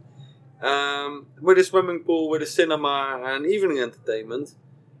cuisine. With a swimming pool, with a cinema, and evening entertainment,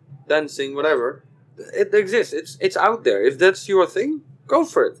 dancing, whatever. It exists. It's out there. If that's your thing, go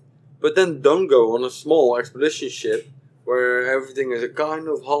for it. But then don't go on a small expedition ship where everything is a kind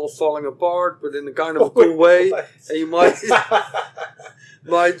of half falling apart, but in a kind of a cool way, and you might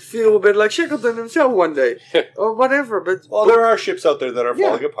feel a bit like Shackleton himself one day, or whatever. But there are ships out there that are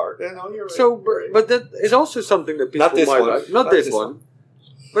falling apart. You're right. So, but that is also something that people might like. Not this one.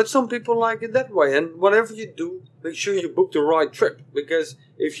 But some people like it that way. And whatever you do, make sure you book the right trip. Because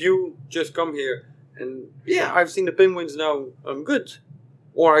if you just come here and, I've seen the penguins now, I'm good.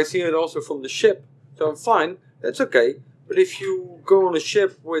 Or I see it also from the ship, so I'm fine, that's okay. But if you go on a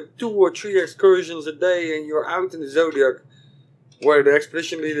ship with 2 or 3 excursions a day and you're out in the Zodiac, where the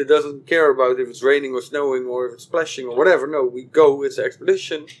expedition leader doesn't care about if it's raining or snowing or if it's splashing or whatever, no, we go, it's an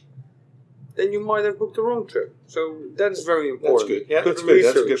expedition, then you might have booked the wrong trip. So that's very important. That's good. Yeah, that's good.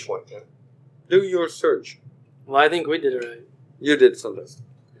 That's a good point. Yeah. Do your search. Well, I think we did it right. You did fantastic.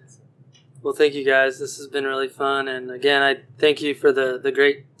 Well, thank you guys. This has been really fun. And again, I thank you for the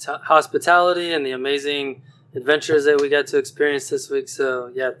great hospitality and the amazing adventures that we got to experience this week.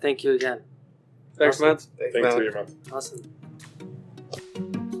 So, yeah, thank you again. Thanks, Awesome. Matt. Thanks, Thanks Matt. to you, Matt. Awesome.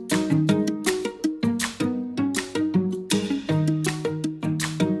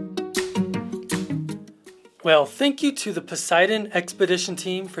 Well, thank you to the Poseidon Expedition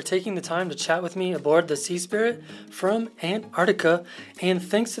team for taking the time to chat with me aboard the Sea Spirit from Antarctica, and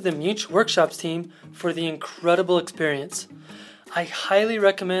thanks to the Munch Workshops team for the incredible experience. I highly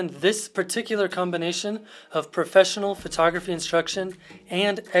recommend this particular combination of professional photography instruction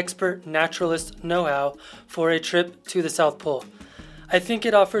and expert naturalist know-how for a trip to the South Pole. I think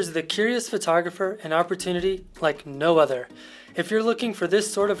it offers the curious photographer an opportunity like no other. If you're looking for this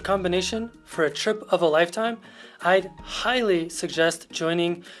sort of combination for a trip of a lifetime, I'd highly suggest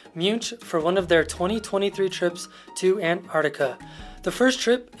joining Munch for one of their 2023 trips to Antarctica. The first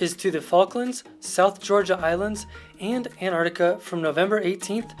trip is to the Falklands, South Georgia Islands, and Antarctica from November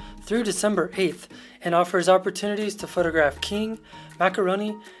 18th through December 8th, and offers opportunities to photograph king,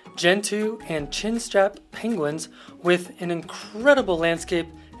 macaroni, gentoo, and chinstrap penguins with an incredible landscape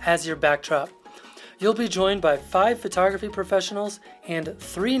as your backdrop. You'll be joined by 5 photography professionals and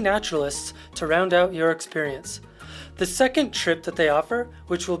 3 naturalists to round out your experience. The second trip that they offer,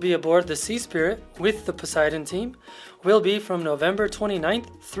 which will be aboard the Sea Spirit with the Poseidon team, will be from November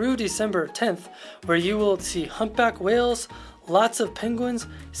 29th through December 10th, where you will see humpback whales, lots of penguins,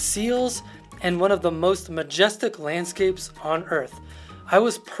 seals, and one of the most majestic landscapes on Earth. I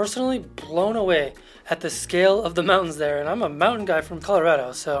was personally blown away at the scale of the mountains there, and I'm a mountain guy from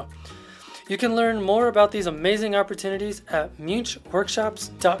Colorado, so you can learn more about these amazing opportunities at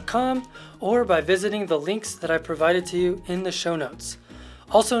munchworkshops.com or by visiting the links that I provided to you in the show notes.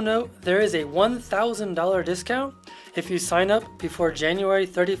 Also note, there is a $1,000 discount if you sign up before January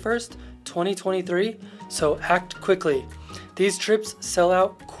 31st, 2023, so act quickly. These trips sell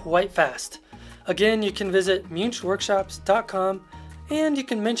out quite fast. Again, you can visit munchworkshops.com, and you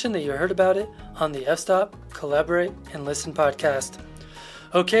can mention that you heard about it on the F-Stop Collaborate and Listen podcast.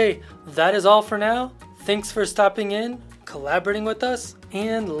 Okay, that is all for now. Thanks for stopping in, collaborating with us,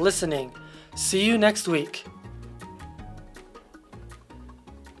 and listening. See you next week.